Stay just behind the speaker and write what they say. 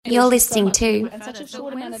You're listening to And such a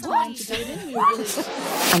short amount of time to do it in. You really... a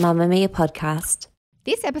Mamamia podcast.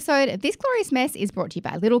 This episode of This Glorious Mess is brought to you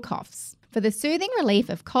by Little Coughs. For the soothing relief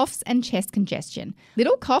of coughs and chest congestion,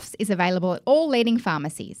 Little Coughs is available at all leading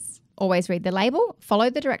pharmacies. Always read the label, follow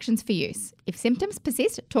the directions for use. If symptoms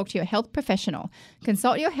persist, talk to your health professional.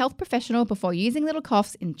 Consult your health professional before using Little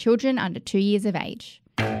Coughs in children under 2 years of age.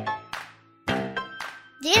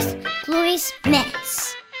 This glorious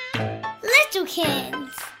mess. Little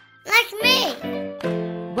kids, like me.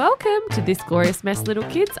 Welcome to This Glorious Mess, little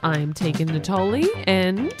kids. I'm Tegan Natoli,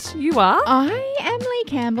 and you are? I am Lee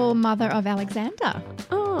Campbell, mother of Alexander.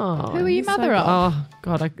 Oh, Who are you you're mother of? Oh,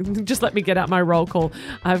 God, just let me get out my roll call.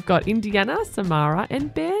 I've got Indiana, Samara,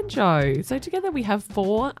 and Banjo. So together we have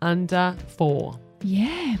 4 under 4.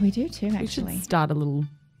 Yeah, we do too, We actually. should start a little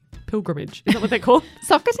pilgrimage. Is that what they're called?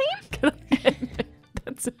 Soccer team?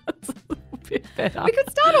 That's a little bit better. We could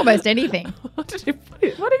start almost anything. What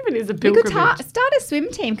even is a We pilgrimage? could start a swim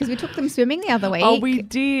team because we took them swimming the other week. Oh, we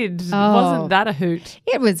did. Oh. Wasn't that a hoot?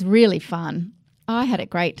 It was really fun. I had a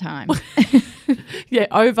great time. Yeah,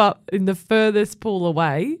 over in the furthest pool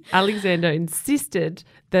away, Alexander insisted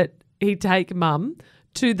that he take Mum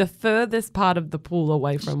to the furthest part of the pool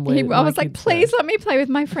away from where I was like, please let me play with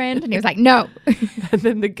my friend. And he was like, no. And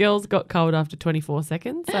then the girls got cold after 24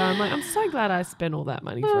 seconds. So I'm like, I'm so glad I spent all that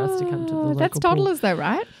money for us to come to the local That's pool. toddlers though,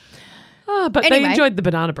 right? Oh, but Anyway. they enjoyed the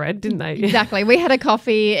banana bread, didn't they? Exactly. We had a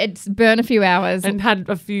coffee. It's burned a few hours. And had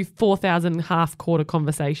a few 4,000 half-quarter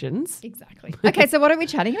conversations. Exactly. Okay, so what are we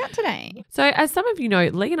chatting about today? So as some of you know,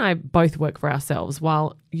 Lee and I both work for ourselves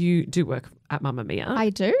while you do work at Mamamia. I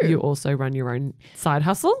do. You also run your own side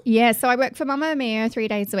hustle. Yeah, so I work for Mamamia 3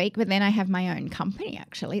 days a week, but then I have my own company,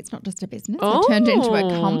 actually. It's not just a business. I turned it into a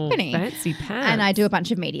company. Fancy pants. And I do a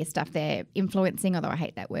bunch of media stuff there, influencing, although I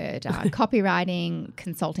hate that word, copywriting,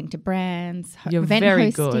 consulting to brands, You're event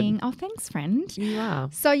very hosting. good. Oh, thanks, friend. You are.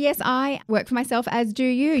 So, yes, I work for myself, as do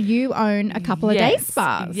you. You own a couple of day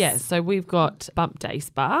spas. Yes. So we've got Bump Day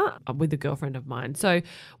Spa with a girlfriend of mine. So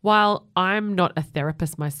while I'm not a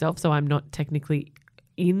therapist myself, so I'm not technically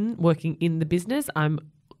working in the business, I'm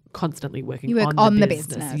constantly working You work on the the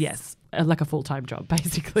business. Yes. Like a full-time job,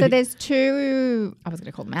 basically. So there's 2, I was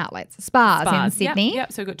going to call them outlets, spas in Sydney.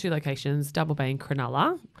 Yep. So we've got 2 locations, Double Bay and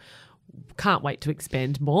Cronulla. Can't wait to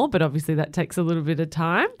expand more, but obviously that takes a little bit of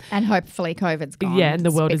time. And hopefully COVID's gone. Yeah, and the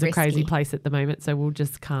It's world bit is a crazy risky. place at the moment, so we'll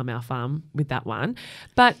just calm our farm with that one.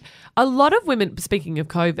 But a lot of women, speaking of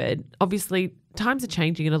COVID, obviously times are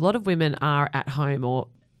changing and a lot of women are at home, or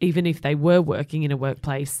even if they were working in a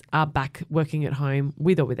workplace, are back working at home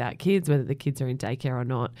with or without kids, whether the kids are in daycare or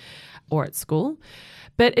not, or at school.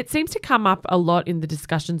 But it seems to come up a lot in the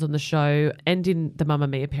discussions on the show and in the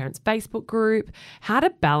Mamamia Parents Facebook group, how to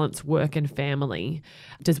balance work and family.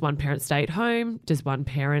 Does one parent stay at home? Does one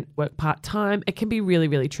parent work part-time? It can be really,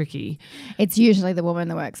 really tricky. It's usually the woman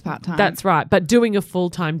that works part-time. That's right. But doing a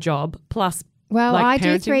full-time job plus Well, like I do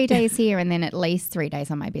parenting- 3 days here and then at least 3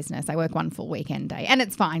 days on my business. I work one full weekend day. And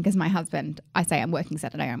it's fine because my husband, I say I'm working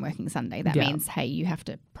Saturday, I'm working Sunday. That Yeah. means, hey, you have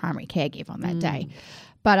to primary caregive on that day.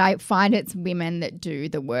 But I find it's women that do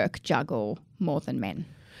the work juggle more than men.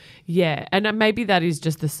 Yeah, and maybe that is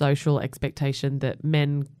just the social expectation that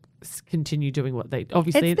men continue doing what they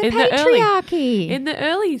obviously It's the in patriarchy. the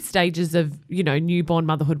early stages of newborn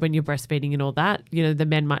motherhood when you're breastfeeding and all that. The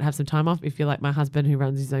men might have some time off. If you're like my husband who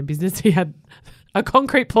runs his own business, he had a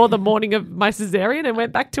concrete pour the morning of my cesarean and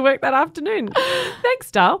went back to work that afternoon.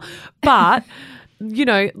 Thanks, Dale. But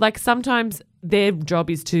like sometimes their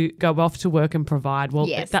job is to go off to work and provide. Well,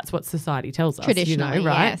 Yes. that's what society tells us, Traditionally,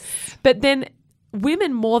 right? yes. But then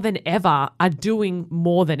women more than ever are doing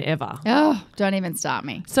more than ever. Oh, don't even start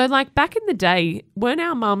me. So like back in the day, weren't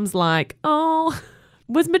our mums like, oh,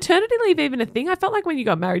 was maternity leave even a thing? I felt like when you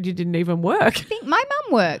got married, you didn't even work. I think my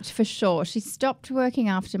mum worked for sure. She stopped working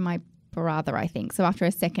after my brother, I think. So after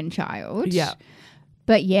a second child. Yeah.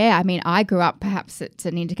 But yeah, I mean, I grew up, perhaps it's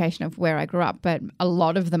an indication of where I grew up, but a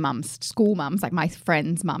lot of the mums, school mums, like my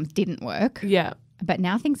friends' mums, didn't work. Yeah. But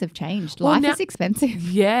now things have changed. Well, Life now- is expensive.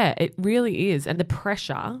 Yeah, it really is. And the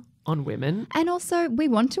pressure on women. And also, we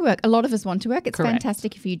want to work. A lot of us want to work. It's Correct.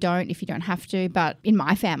 fantastic if you don't have to. But in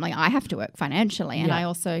my family, I have to work financially, and Yeah. I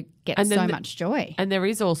also get And then so the- much joy. And there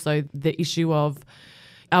is also the issue of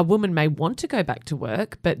a woman may want to go back to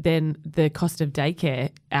work, but then the cost of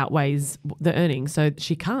daycare outweighs the earnings, so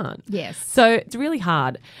she can't. Yes. So it's really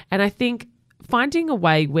hard. And I think finding a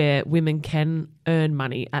way where women can earn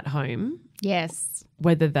money at home Yes.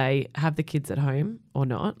 whether they have the kids at home or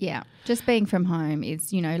not. Yeah, just being from home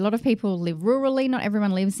is, a lot of people live rurally. Not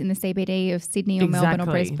everyone lives in the CBD of Sydney or Melbourne or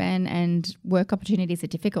Exactly. Brisbane, and work opportunities are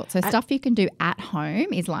difficult. So stuff you can do at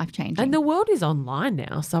home is life-changing. And the world is online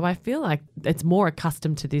now, so I feel like it's more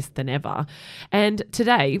accustomed to this than ever. And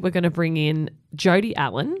today we're going to bring in Jodie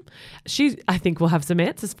Allen. I think will have some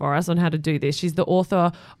answers for us on how to do this. She's the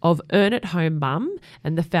author of Earn at Home Mum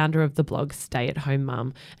and the founder of the blog Stay at Home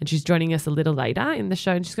Mum. And she's joining us a little later in the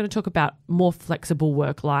show, and she's going to talk about more flexible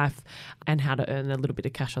work life and how to earn a little bit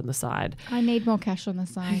of cash on the side. I need more cash on the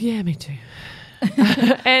side. Yeah, me too.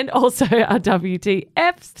 And also our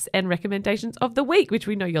WTFs and recommendations of the week, which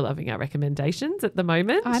we know you're loving our recommendations at the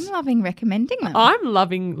moment. I'm loving recommending them. I'm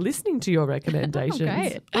loving listening to your recommendations.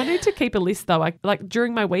 great. I need to keep a list though. Like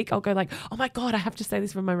during my week, I'll go like, oh my God, I have to say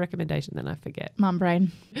this for my recommendation. Then I forget. Mum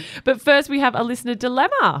brain. But first we have a listener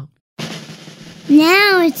dilemma.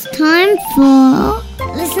 Now it's time for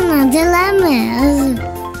Listener Dilemmas.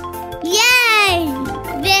 Yay!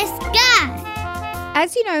 Let's go!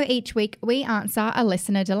 As you know, each week we answer a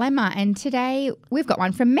listener dilemma, and today we've got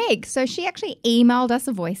one from Meg. So she actually emailed us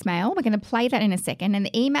a voicemail. We're going to play that in a second, and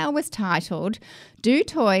the email was titled, "Do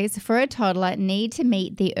toys for a toddler need to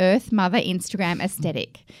meet the Earth Mother Instagram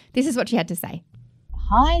aesthetic?" This is what she had to say.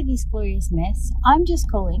 Hi, this glorious mess. I'm just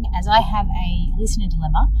calling as I have a listener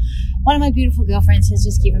dilemma. One of my beautiful girlfriends has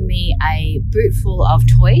just given me a boot full of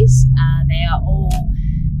toys. They are all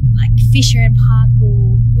like Fisher and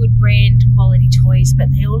Parkle, good brand quality toys, but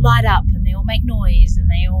they all light up and they all make noise and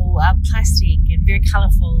they all are plastic and very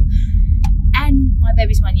colourful. And my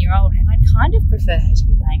baby's 1 year old, and I'd kind of prefer her to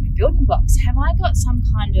be playing with building blocks. Have I got some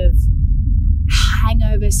kind of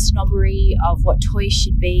hangover snobbery of what toys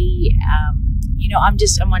should be?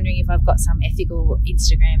 I'm wondering if I've got some ethical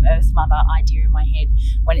Instagram Earth Mother idea in my head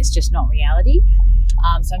when it's just not reality.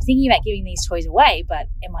 So I'm thinking about giving these toys away, but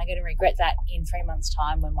am I going to regret that in 3 months'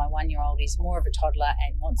 time when my 1 year old is more of a toddler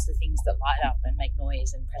and wants the things that light up and make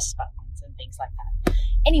noise and press buttons and things like that?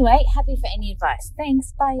 Anyway, happy for any advice.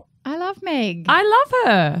 Thanks. Bye. I love Meg. I love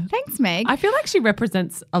her. Thanks, Meg. I feel like she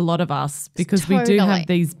represents a lot of us because we do Totally. have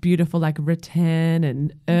these beautiful like rattan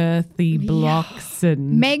and earthy blocks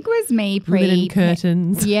and Meg was me linen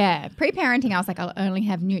curtains. Yeah, pre-parenting, I was like, I'll only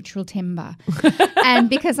have neutral timber. And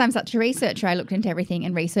because I'm such a researcher, I looked into everything,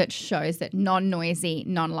 and research shows that non-noisy,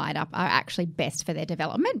 non-light up are actually best for their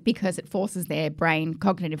development because it forces their brain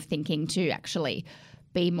cognitive thinking to actually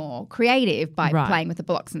be more creative by Right. playing with the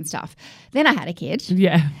blocks and stuff. Then I had a kid.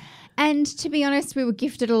 Yeah. And to be honest, we were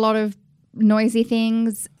gifted a lot of noisy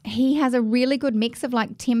things. He has a really good mix of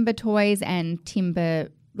like timber toys and timber,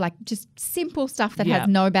 like just simple stuff that Yeah. has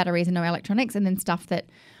no batteries and no electronics, and then stuff that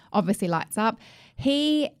obviously lights up.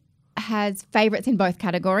 He has favourites in both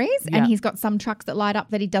categories, Yeah. and he's got some trucks that light up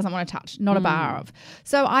that he doesn't want to touch, not a bar of.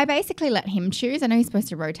 So I basically let him choose. I know he's supposed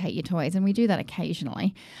to rotate your toys, and we do that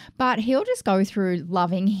occasionally, but he'll just go through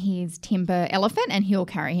loving his timber elephant, and he'll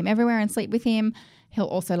carry him everywhere and sleep with him. He'll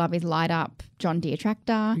also love his light up John Deere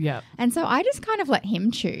tractor. Yeah. And so I just kind of let him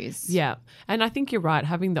choose. Yeah. And I think you're right.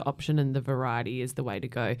 Having the option and the variety is the way to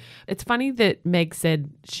go. It's funny that Meg said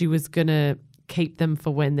she was going to keep them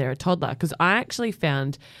for when they're a toddler, because I actually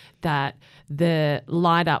found that the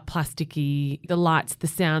light up plasticky, the lights, the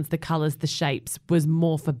sounds, the colours, the shapes was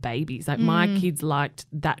more for babies. Like my kids liked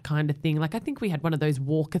that kind of thing. Like I think we had one of those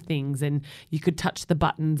walker things and you could touch the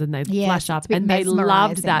buttons and they'd Yes, flash up, it's a bit and they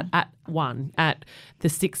loved that mesmerising. at the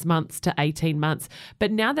 6 months to 18 months.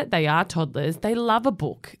 But now that they are toddlers, they love a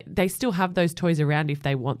book. They still have those toys around if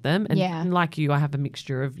they want them. And, Yeah. and like you, I have a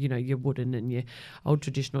mixture of, your wooden and your old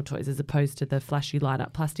traditional toys as opposed to the flashy light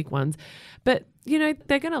up plastic ones. But, they're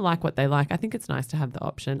going to like what they like. I think it's nice to have the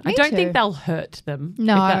option. I Me don't too. think they'll hurt them.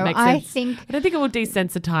 No, if that makes I sense. think I don't think it will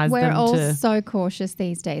desensitize we're them all to. so cautious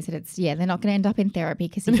these days that they're not going to end up in therapy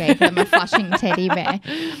because you gave them a flashing teddy bear.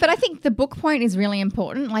 But I think the book point is really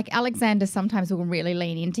important. Like Alexander sometimes will really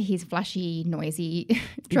lean into his flashy, noisy,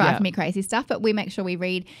 drive Yeah. me crazy stuff, but we make sure we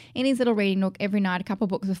read in his little reading nook every night a couple of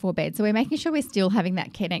books before bed. So we're making sure we're still having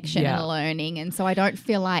that connection Yeah. and learning. And so I don't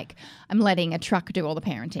feel like I'm letting a truck do all the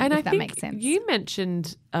parenting, And if I that think makes sense. you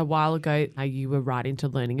mentioned a while ago how you were right into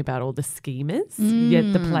learning about all the schemas. Yeah,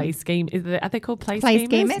 the play scheme. Are they called play Play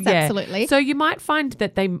schemas? schemas, absolutely. So you might find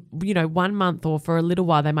that they, 1 month or for a little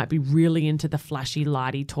while, they might be really into the flashy,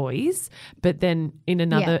 lighty toys. But then in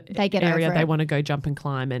another they get area, over they it. want to go jump and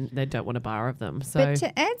climb and they don't want a bar of them. So But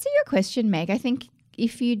to answer your question, Meg, I think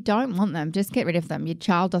if you don't want them, just get rid of them. Your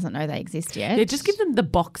child doesn't know they exist yet. yeah, just give them the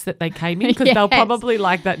box that they came in because they'll Yes. probably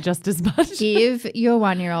like that just as much. Give your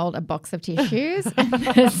 1-year-old a box of tissues and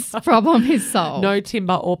this problem is solved. No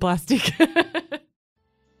timber or plastic.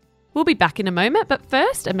 We'll be back in a moment, but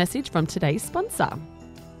first, a message from today's sponsor.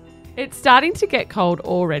 It's starting to get cold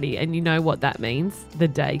already, and you know what that means. The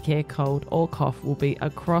daycare cold or cough will be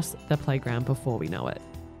across the playground before we know it.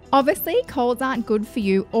 Obviously, colds aren't good for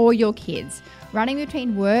you or your kids. Running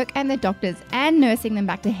between work and the doctors and nursing them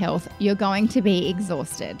back to health, you're going to be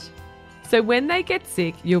exhausted. So when they get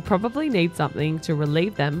sick, you'll probably need something to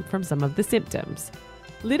relieve them from some of the symptoms.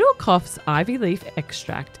 Little Cough's Ivy Leaf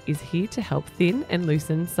Extract is here to help thin and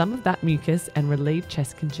loosen some of that mucus and relieve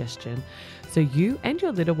chest congestion, so you and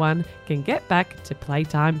your little one can get back to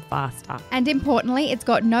playtime faster. And importantly, it's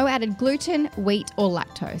got no added gluten, wheat or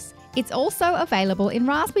lactose. It's also available in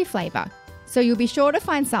raspberry flavour, so you'll be sure to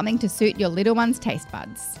find something to suit your little one's taste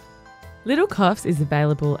buds. Little Coughs is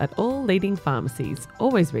available at all leading pharmacies.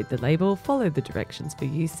 Always read the label, follow the directions for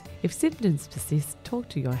use. If symptoms persist, talk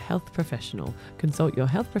to your health professional. Consult your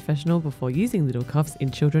health professional before using Little Coughs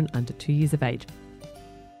in children under 2 years of age.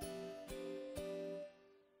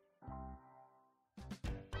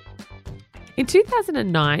 In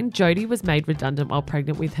 2009, Jodie was made redundant while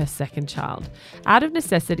pregnant with her second child. Out of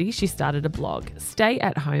necessity, she started a blog, Stay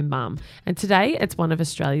at Home Mum, and today it's one of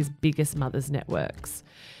Australia's biggest mothers' networks.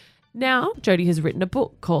 Now, Jodie has written a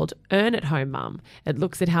book called Earn at Home Mum. It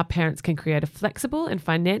looks at how parents can create a flexible and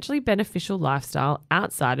financially beneficial lifestyle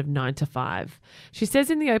outside of 9 to 5. She says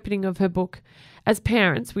in the opening of her book, as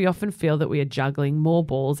parents, we often feel that we are juggling more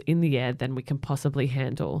balls in the air than we can possibly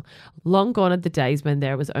handle. Long gone are the days when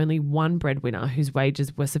there was only one breadwinner whose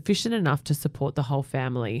wages were sufficient enough to support the whole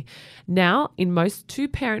family. Now, in most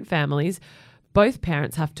two-parent families, both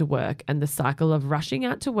parents have to work, and the cycle of rushing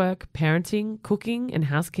out to work, parenting, cooking and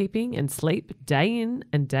housekeeping and sleep day in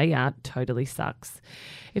and day out totally sucks.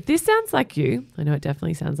 If this sounds like you, I know it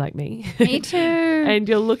definitely sounds like me. Me too. And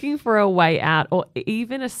you're looking for a way out or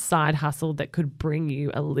even a side hustle that could bring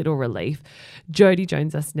you a little relief, Jodie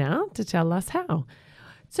joins us now to tell us how.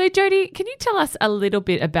 So Jodie, can you tell us a little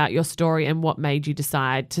bit about your story and what made you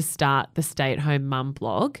decide to start the Stay at Home Mum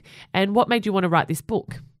blog and what made you want to write this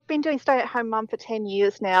book? Been doing Stay at Home Mum for 10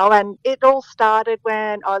 years now, and it all started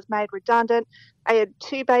when I was made redundant. I had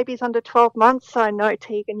 2 babies under 12 months, so I know,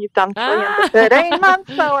 Tegan, you've done 3 under 13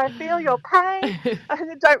 months, so I feel your pain. I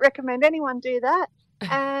don't recommend anyone do that.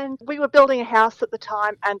 And we were building a house at the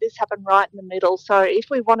time, and this happened right in the middle. So if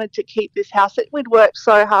we wanted to keep this house that we'd worked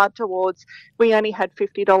so hard towards, we only had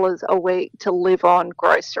 $50 a week to live on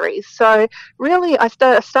groceries. So really, I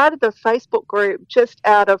started the Facebook group just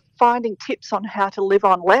out of finding tips on how to live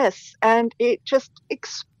on less, and it just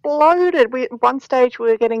exploded. At one stage, we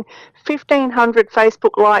were getting 1,500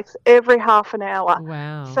 Facebook likes every half an hour.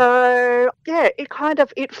 Wow. So, yeah,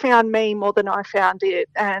 it found me more than I found it.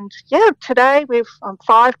 And, yeah, today I'm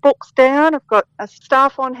 5 books down. I've got a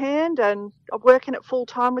staff on hand and I'm working it full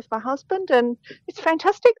time with my husband, and it's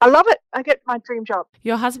fantastic. I love it. I get my dream job.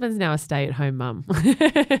 Your husband's now a stay-at-home mum.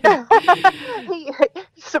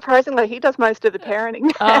 Surprisingly, he does most of the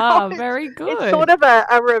parenting now. Oh, very good. It's sort of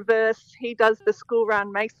a reverse. He does the school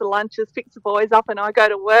run, makes the lunches, picks the boys up, and I go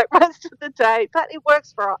to work most of the day. But it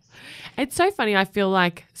works for us. It's so funny. I feel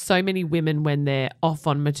like so many women, when they're off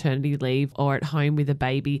on maternity leave or at home with a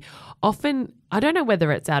baby, often, I don't know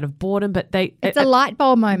whether it's out of boredom, but it's a light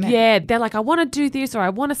bulb moment. Yeah, they're like, I want to do this or I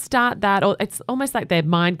want to start that, or it's almost like their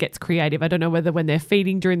mind gets creative. I don't know whether when they're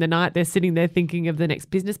feeding during the night, they're sitting there thinking of the next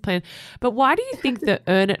business plan. But why do you think the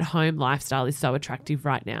earn-at-home lifestyle is so attractive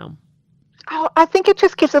right now? Oh, I think it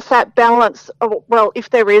just gives us that balance. Well, if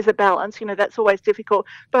there is a balance, that's always difficult.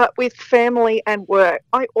 But with family and work,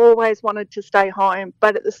 I always wanted to stay home.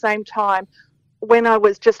 But at the same time, when I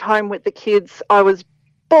was just home with the kids, I was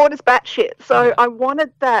bored as batshit. So I wanted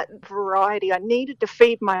that variety. I needed to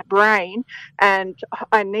feed my brain and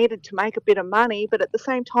I needed to make a bit of money, but at the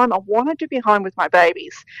same time I wanted to be home with my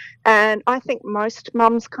babies. And I think most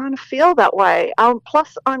mums kind of feel that way.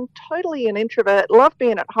 Plus I'm totally an introvert, love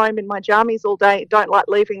being at home in my jammies all day, don't like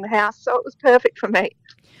leaving the house, so it was perfect for me.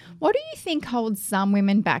 What do you think holds some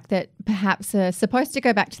women back that perhaps are supposed to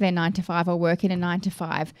go back to their 9 to 5 or work in a 9 to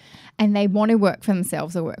 5 and they want to work for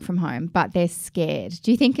themselves or work from home, but they're scared?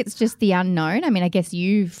 Do you think it's just the unknown? I mean, I guess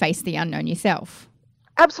you face the unknown yourself.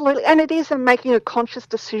 Absolutely. And it is making a conscious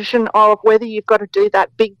decision of whether you've got to do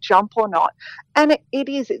that big jump or not. And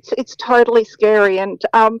it's totally scary. And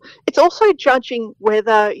it's also judging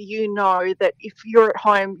whether you know that if you're at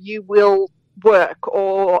home, you will work,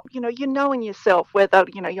 or in yourself whether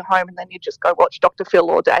you're home and then you just go watch Dr.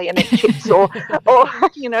 Phil all day and eat chips, or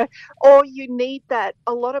you need that.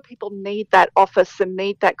 A lot of people need that office and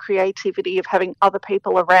need that creativity of having other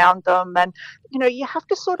people around them, and you have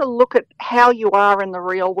to sort of look at how you are in the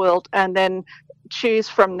real world and then choose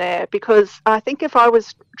from there, because I think if I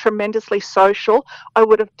was tremendously social, I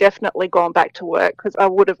would have definitely gone back to work because I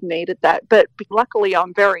would have needed that. But luckily,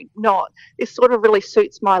 I'm very not. This sort of really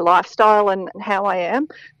suits my lifestyle and how I am.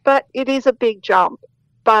 But it is a big jump.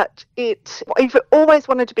 But if you always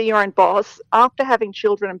wanted to be your own boss, after having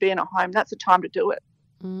children and being at home, that's the time to do it.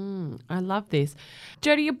 I love this.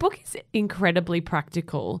 Jodie, your book is incredibly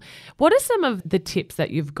practical. What are some of the tips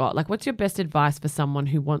that you've got? Like, what's your best advice for someone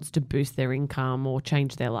who wants to boost their income or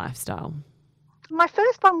change their lifestyle? My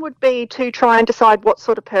first one would be to try and decide what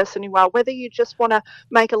sort of person you are, whether you just want to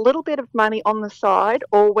make a little bit of money on the side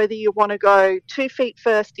or whether you want to go 2 feet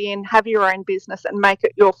first in, have your own business and make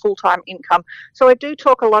it your full-time income. So I do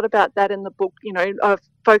talk a lot about that in the book, of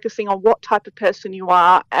focusing on what type of person you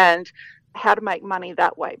are and how to make money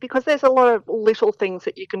that way, because there's a lot of little things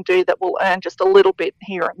that you can do that will earn just a little bit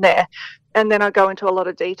here and there. And then I go into a lot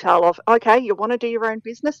of detail of, okay, you want to do your own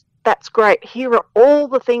business? That's great. Here are all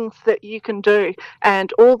the things that you can do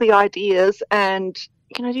and all the ideas, and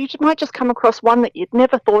you might just come across one that you'd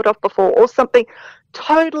never thought of before or something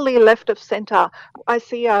totally left of centre. I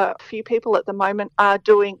see a few people at the moment are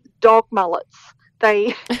doing dog mullets.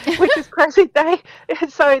 Which is crazy.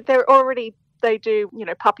 They do,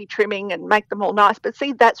 puppy trimming and make them all nice. But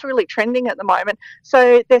see, that's really trending at the moment.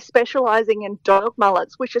 So they're specialising in dog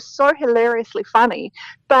mullets, which is so hilariously funny.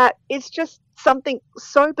 But it's just something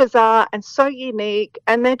so bizarre and so unique,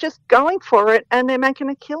 and they're just going for it and they're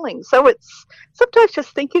making a killing. So it's sometimes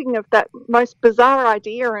just thinking of that most bizarre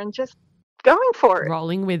idea and just going for it.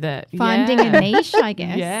 Rolling with it. Finding a niche, I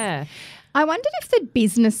guess. Yeah. I wondered if the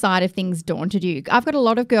business side of things daunted you. I've got a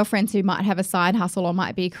lot of girlfriends who might have a side hustle or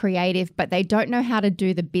might be creative, but they don't know how to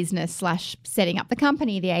do the business / setting up the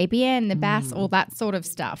company, the ABN, the BAS, all that sort of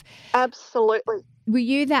stuff. Absolutely. Were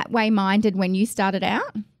you that way minded when you started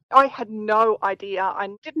out? I had no idea. I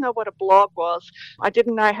didn't know what a blog was. I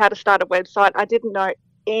didn't know how to start a website. I didn't know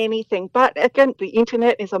anything. But again, the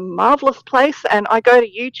internet is a marvelous place, and I go to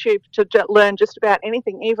YouTube to learn just about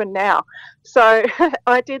anything, even now. So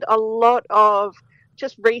I did a lot of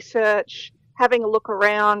just research, having a look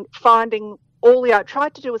around, finding I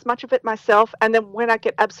tried to do as much of it myself, and then when I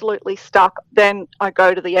get absolutely stuck, then I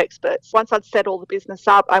go to the experts. Once I'd set all the business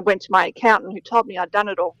up, I went to my accountant who told me I'd done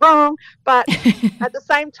it all wrong, but at the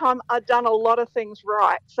same time, I'd done a lot of things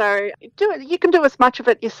right. So you can do as much of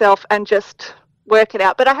it yourself and just work it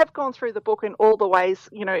out. But I have gone through the book in all the ways,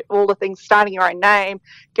 all the things, starting your own name,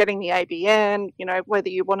 getting the ABN, whether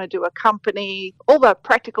you want to do a company, all the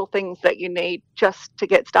practical things that you need just to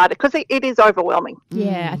get started, because it is overwhelming.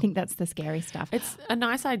 Yeah, I think that's the scary stuff. It's a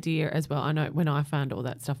nice idea as well. I know when I found all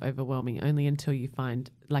that stuff overwhelming, only until you find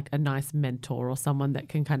like a nice mentor or someone that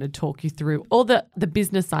can kind of talk you through all the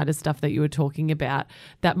business side of stuff that you were talking about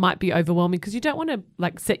that might be overwhelming, because you don't want to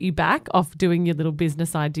like set you back off doing your little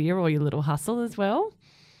business idea or your little hustle as well.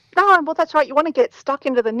 No, well, that's right. You want to get stuck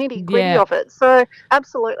into the nitty-gritty of it. So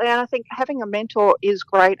absolutely. And I think having a mentor is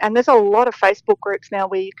great. And there's a lot of Facebook groups now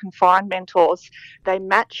where you can find mentors. They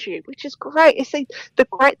match you, which is great. You see, the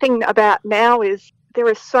great thing about now is there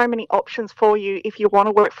are so many options for you if you want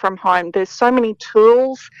to work from home. There's so many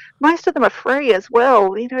tools. Most of them are free as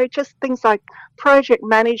well. Just things like project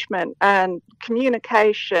management and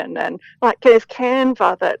communication, and like there's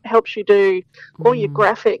Canva that helps you do all your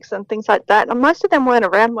graphics and things like that. And most of them weren't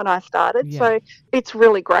around when I started. So it's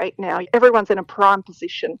really great now. Everyone's in a prime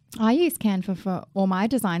position. I use Canva for all my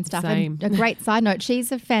design stuff. Same. And a great side note,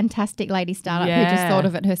 she's a fantastic lady startup who just thought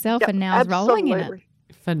of it herself and now is rolling in it.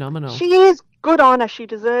 Phenomenal. She is. Good on her. She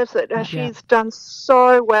deserves it. She's done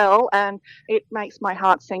so well, and it makes my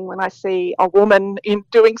heart sing when I see a woman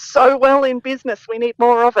doing so well in business. We need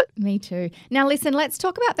more of it. Me too. Now, listen, let's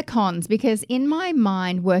talk about the cons, because in my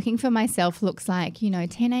mind, working for myself looks like, 10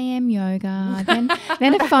 a.m. yoga,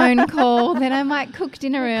 then a phone call, then I might cook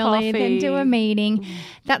dinner early, then do a meeting.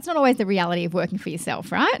 That's not always the reality of working for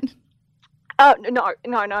yourself, right? No,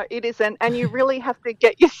 it isn't. And you really have to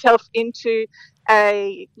get yourself into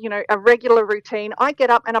a regular routine. I get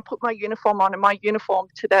up and I put my uniform on, and my uniform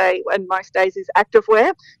today and most days is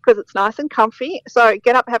activewear because it's nice and comfy. So I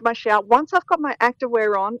get up, have my shower. Once I've got my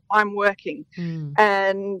activewear on, I'm working.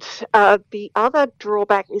 And the other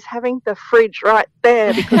drawback is having the fridge right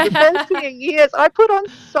there, because the first few years I put on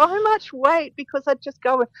so much weight because I'd just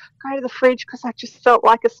go to the fridge because I just felt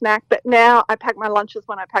like a snack. But now I pack my lunches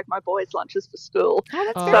when I pack my boys' lunches for school.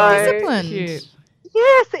 Oh, that's very disciplined. Cute.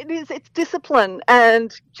 Yes, it is. It's discipline,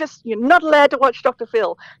 and just you're not allowed to watch Dr.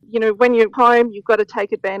 Phil. When you're home, you've got to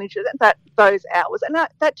take advantage of those hours, and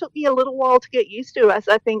that took me a little while to get used to, as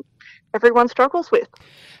I think everyone struggles with.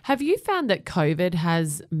 Have you found that COVID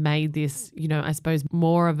has made this, I suppose,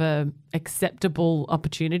 more of a acceptable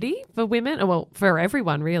opportunity for women, or well, for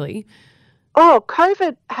everyone really? Oh,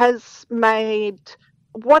 COVID has made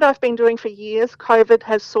what I've been doing for years. COVID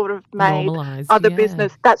has sort of made Normalised, other yeah.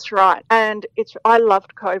 business. That's right. And I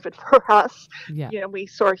loved COVID for us. Yeah. We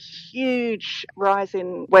saw a huge rise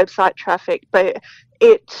in website traffic, but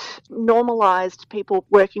it normalised people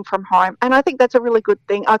working from home. And I think that's a really good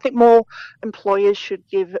thing. I think more employers should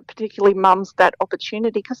give particularly mums that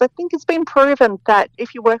opportunity, because I think it's been proven that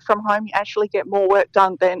if you work from home, you actually get more work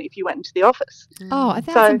done than if you went into the office. Oh,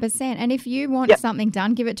 1,000%. And if you want something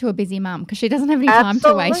done, give it to a busy mum, because she doesn't have any time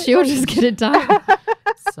to waste. She'll just get it done.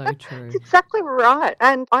 So true. That's exactly right.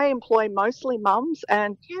 And I employ mostly mums,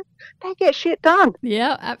 and they get shit done.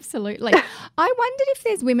 Yeah, absolutely. I wondered if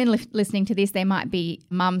there's women listening to this. There might be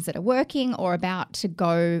mums that are working or about to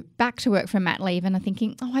go back to work from mat leave and are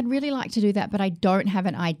thinking, I'd really like to do that, but I don't have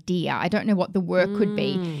an idea. I don't know what the work could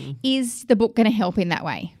be. Is the book going to help in that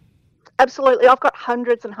way? Absolutely. I've got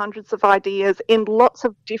hundreds and hundreds of ideas in lots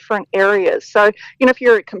of different areas. So, if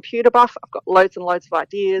you're a computer buff, I've got loads and loads of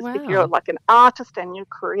ideas. Wow. If you're like an artist and you're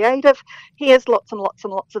creative, here's lots and lots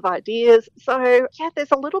and lots of ideas. So,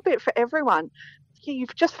 there's a little bit for everyone. You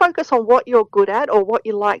just focus on what you're good at or what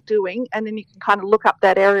you like doing, and then you can kind of look up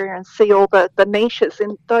that area and see all the niches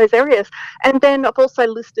in those areas. And then I've also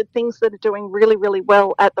listed things that are doing really, really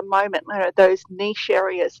well at the moment, those niche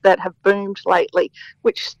areas that have boomed lately,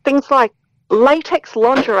 which things like latex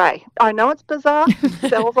lingerie. I know it's bizarre,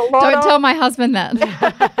 sells a lot. Don't tell my husband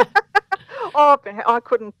that. Oh, I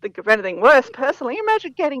couldn't think of anything worse personally.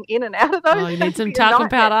 Imagine getting in and out of those. Oh, you need some It'd be a talcum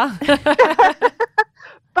nightmare. powder.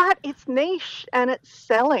 But it's niche and it's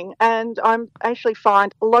selling, and I actually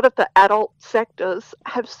find a lot of the adult sectors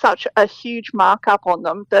have such a huge markup on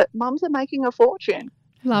them that mums are making a fortune.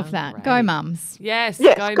 Love that. Great. Go mums. Yes,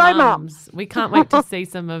 Yes, go go mums. We can't wait to see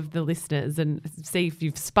some of the listeners and see if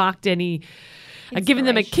you've sparked any, giving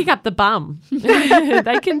them a kick up the bum.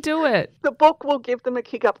 They can do it. The book will give them a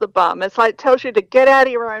kick up the bum. It's like, it tells you to get out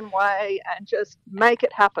of your own way and just make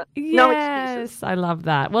it happen. No excuses. Yes, I love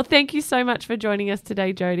that. Well, thank you so much for joining us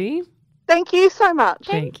today, Jodie. Thank you so much.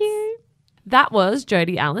 Thank you. That was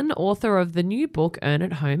Jodie Allen, author of the new book, Earn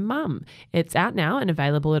at Home Mum. It's out now and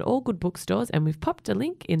available at all good bookstores, and we've popped a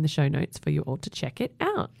link in the show notes for you all to check it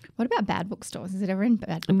out. What about bad bookstores? Is it ever in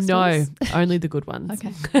bad No, bookstores? only the good ones.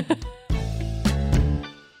 Okay.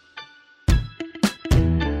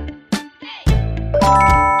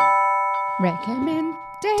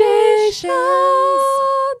 Recommendations.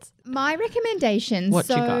 My recommendations. What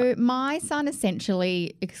you got? My son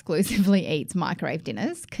essentially exclusively eats microwave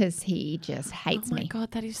dinners because he just hates Oh my me.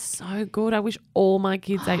 God, that is so good. I wish all my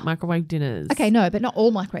kids ate microwave dinners. Okay, no, but not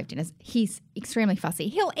all microwave dinners. He's extremely fussy.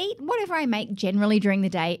 He'll eat whatever I make generally during the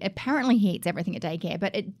day. Apparently he eats everything at daycare,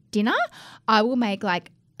 but at dinner I will make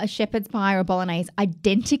like a shepherd's pie or a bolognese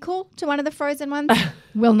identical to one of the frozen ones.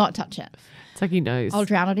 Will not touch it. It's like he knows. I'll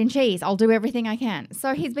drown it in cheese. I'll do everything I can.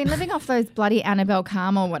 So he's been living off those bloody Annabelle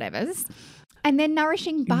Calm or whatevers. And then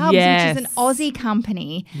Nourishing Bubs, which is an Yes. Aussie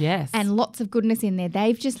company. Yes. And lots of goodness in there.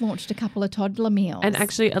 They've just launched a couple of toddler meals. And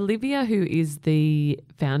actually, Olivia, who is the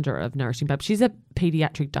founder of Nourishing Bubs, she's a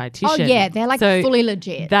pediatric dietitian. oh, yeah, they're like So fully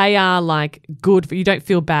legit. They are like good for you. Don't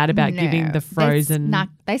feel bad about giving No, the frozen.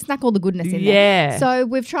 They snuck all the goodness in Yeah. there. So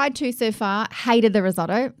we've tried two so far. Hated the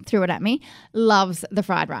risotto. Threw it at me. Loves the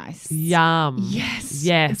fried rice. Yum. Yes.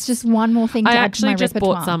 Yes. It's just one more thing to I add to actually my just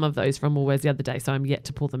repertoire. bought some of those from Woolworths the other day, so I'm yet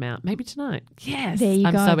to pull them out. Maybe tonight. Yes. There you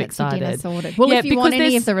I'm go. so That's your excited. dinner sorted. Well, Yeah, if you want because any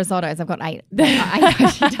there's- of the risottos, I've got 8. I know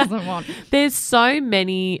she doesn't want. There's so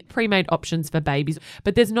many pre-made options for babies,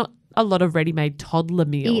 but there's not a lot of ready-made toddler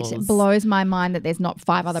meals. It blows my mind that there's not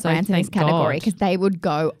 5 other So brands in this thank category God. because they would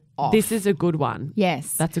go off. This is a good one.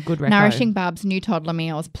 Yes. That's a good reco. Nourishing Bubs, new toddler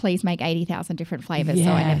meals. Please make 80,000 different flavours so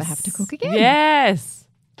I never have to cook again. Yes.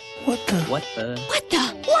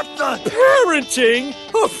 Parenting?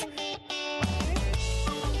 Oof.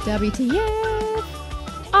 WTF.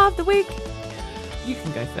 Of the week. You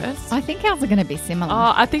can go first. I think ours are going to be similar.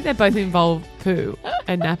 Oh, I think they both involve poo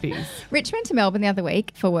and nappies. Rich went to Melbourne the other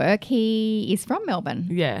week for work. He is from Melbourne.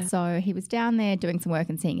 Yeah. So he was down there doing some work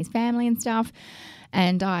and seeing his family and stuff.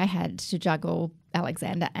 And I had to juggle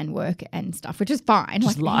Alexander and work and stuff, which is fine.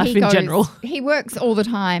 Just he life in general. He works all the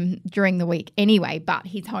time during the week anyway, but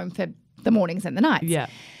he's home for the mornings and the nights. Yeah.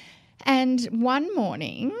 And one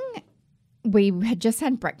morning we had just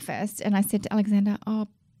had breakfast and I said to Alexander, oh,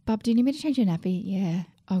 Bub, do you need me to change your nappy? Yeah.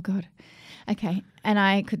 Oh, God. Okay. And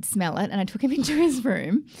I could smell it and I took him into his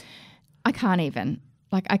room. I can't even.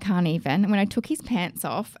 When I took his pants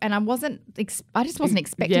off and I just wasn't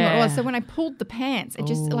expecting what it was. So when I pulled the pants, it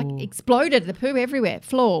just exploded. The poo everywhere.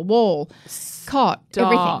 Floor, wall, cot,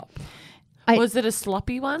 everything. Was it a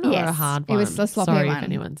sloppy one or a hard one? It was a sloppy Sorry one. if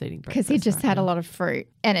anyone's eating breakfast. Because he just had a lot of fruit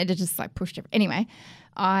and it had just pushed it. Anyway,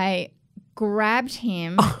 I grabbed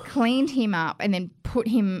him, cleaned him up and then put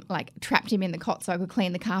him, trapped him in the cot so I could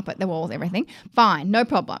clean the carpet, the walls, everything. Fine, no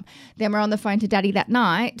problem. Then we're on the phone to Daddy that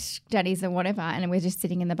night, Daddy's or whatever, and we're just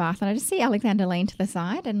sitting in the bath and I just see Alexander lean to the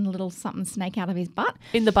side and a little something snake out of his butt.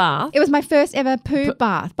 In the bath? It was my first ever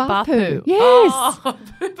bath poo. Yes. Oh,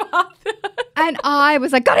 poo bath. And I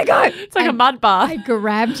was like, gotta go. It's like a mud bath. I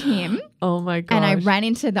grabbed him. Oh my gosh. And I ran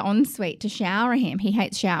into the ensuite to shower him. He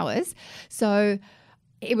hates showers. So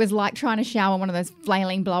it was like trying to shower one of those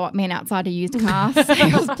flailing blow-up men outside a used car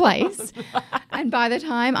sales place. And by the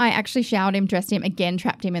time I actually showered him, dressed him, again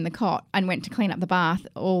trapped him in the cot and went to clean up the bath,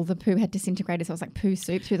 all the poo had disintegrated. So it was like poo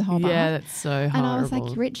soup through the whole bath. Yeah, that's so horrible. And I was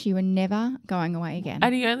like, Rich, you are never going away again.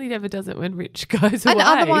 And he only never does it when Rich goes away. And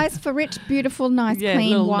otherwise for Rich, beautiful, nice,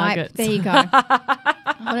 clean wipe. Nuggets. There you go.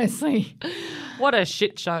 Honestly. What a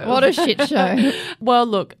shit show. What a shit show. Well,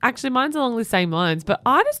 look, actually mine's along the same lines, but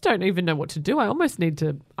I just don't even know what to do. I almost need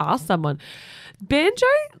to ask someone. Banjo,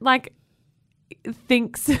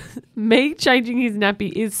 thinks me changing his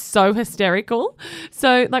nappy is so hysterical.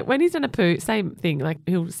 So when he's done a poo, same thing.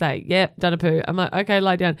 He'll say, "Yep, done a poo." I'm like, "Okay,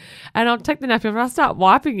 lie down." And I'll take the nappy off and I'll start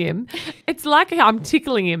wiping him. It's like I'm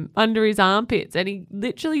tickling him under his armpits and he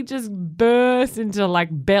literally just bursts into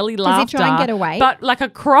belly laughter. Does he try and get away? But like a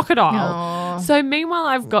crocodile. Aww. So meanwhile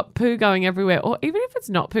I've got poo going everywhere, or even if it's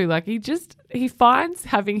not poo, he finds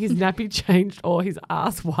having his nappy changed or his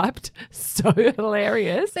ass wiped so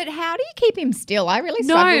hilarious. But how do you keep him still? I really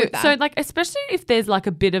struggle with that. So especially if there's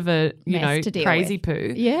a bit of a, Mess to deal crazy with.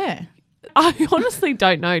 poo. Yeah. I honestly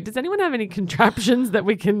don't know. Does anyone have any contraptions that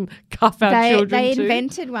we can cuff our children They to?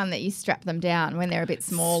 invented one that you strap them down when they're a bit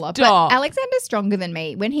smaller. Stop. But Alexander's stronger than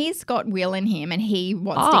me. When he's got will in him and he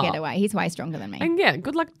wants to get away, he's way stronger than me. And yeah,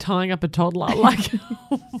 good luck tying up a toddler.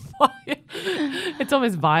 It's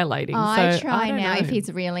almost violating. I so try I don't now. know. If he's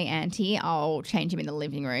really anti, I'll change him in the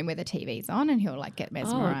living room where the TV's on and he'll get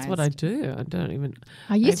mesmerised. Oh, that's what I do. I don't even.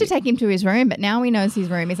 I used to take him to his room, but now he knows his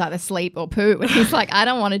room is either sleep or poo. And he's like, I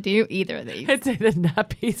don't want to do either of these. It's either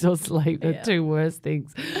nappies or sleep, the two worst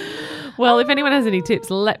things. Well, if anyone has any tips,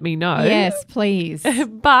 let me know. Yes, please.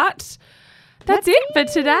 But that's it for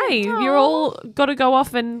today. You're all got to go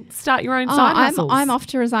off and start your own side hustles. I'm off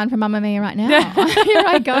to resign from Mamma Mia right now. Here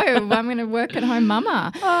I go. I'm going to work at home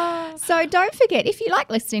mama. So don't forget, if you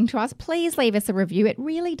like listening to us, please leave us a review. It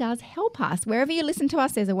really does help us. Wherever you listen to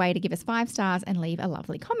us, there's a way to give us 5 stars and leave a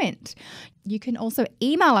lovely comment. You can also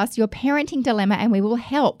email us your parenting dilemma and we will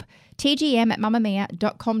help.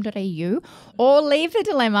 tgm@mamamia.com.au or leave the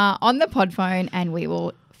dilemma on the pod phone and we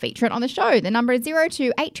will feature it on the show. The number is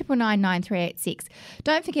 02-899-9386.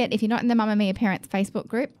 Don't forget, if you're not in the Mamma Mia Parents Facebook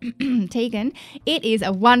group, Tegan, it is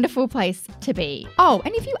a wonderful place to be. Oh,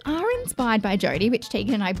 and if you are inspired by Jodie, which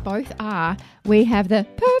Tegan and I both are, we have the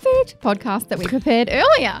perfect podcast that we prepared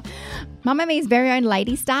earlier. Mamma Mia's very own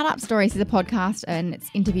Lady Startup Stories is a podcast and it's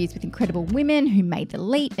interviews with incredible women who made the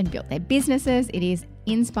leap and built their businesses. It is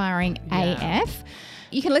inspiring AF.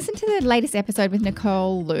 You can listen to the latest episode with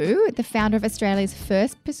Nicole Liu, the founder of Australia's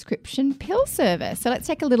first prescription pill service. So let's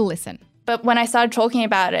take a little listen. But when I started talking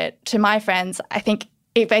about it to my friends, I think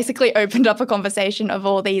it basically opened up a conversation of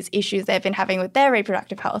all these issues they've been having with their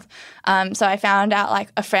reproductive health. So I found out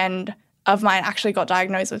a friend of mine actually got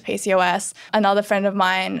diagnosed with PCOS. Another friend of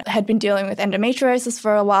mine had been dealing with endometriosis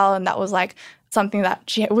for a while, and that was something that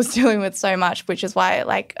she was dealing with so much, which is why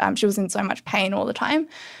she was in so much pain all the time.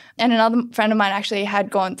 And another friend of mine actually had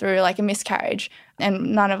gone through a miscarriage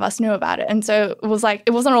and none of us knew about it. And so it was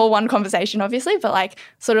it wasn't all one conversation, obviously, but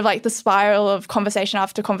the spiral of conversation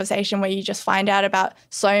after conversation where you just find out about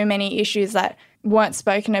so many issues that weren't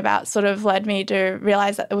spoken about sort of led me to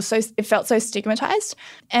realize that it felt so stigmatized.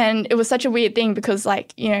 And it was such a weird thing because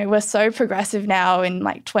we're so progressive now in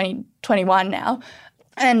 2021 now.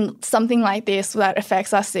 And something like this that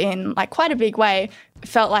affects us in quite a big way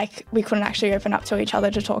felt like we couldn't actually open up to each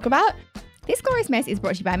other to talk about. This Glorious Mess is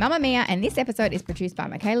brought to you by Mamma Mia and this episode is produced by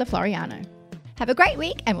Michaela Floriano. Have a great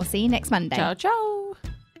week and we'll see you next Monday. Ciao, ciao.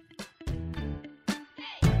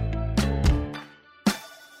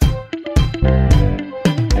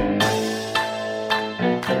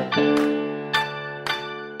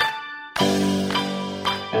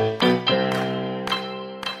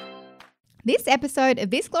 This episode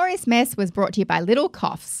of This Glorious Mess was brought to you by Little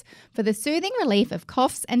Coughs for the soothing relief of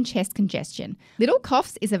coughs and chest congestion. Little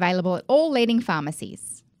Coughs is available at all leading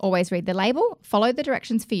pharmacies. Always read the label, follow the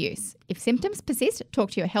directions for use. If symptoms persist,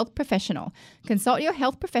 talk to your health professional. Consult your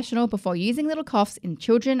health professional before using Little Coughs in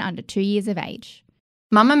children under 2 years of age.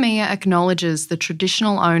 Mamamia acknowledges the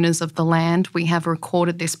traditional owners of the land we have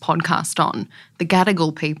recorded this podcast on, the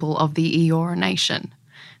Gadigal people of the Eora Nation.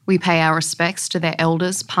 We pay our respects to their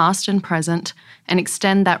elders, past and present, and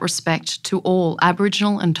extend that respect to all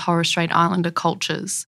Aboriginal and Torres Strait Islander cultures.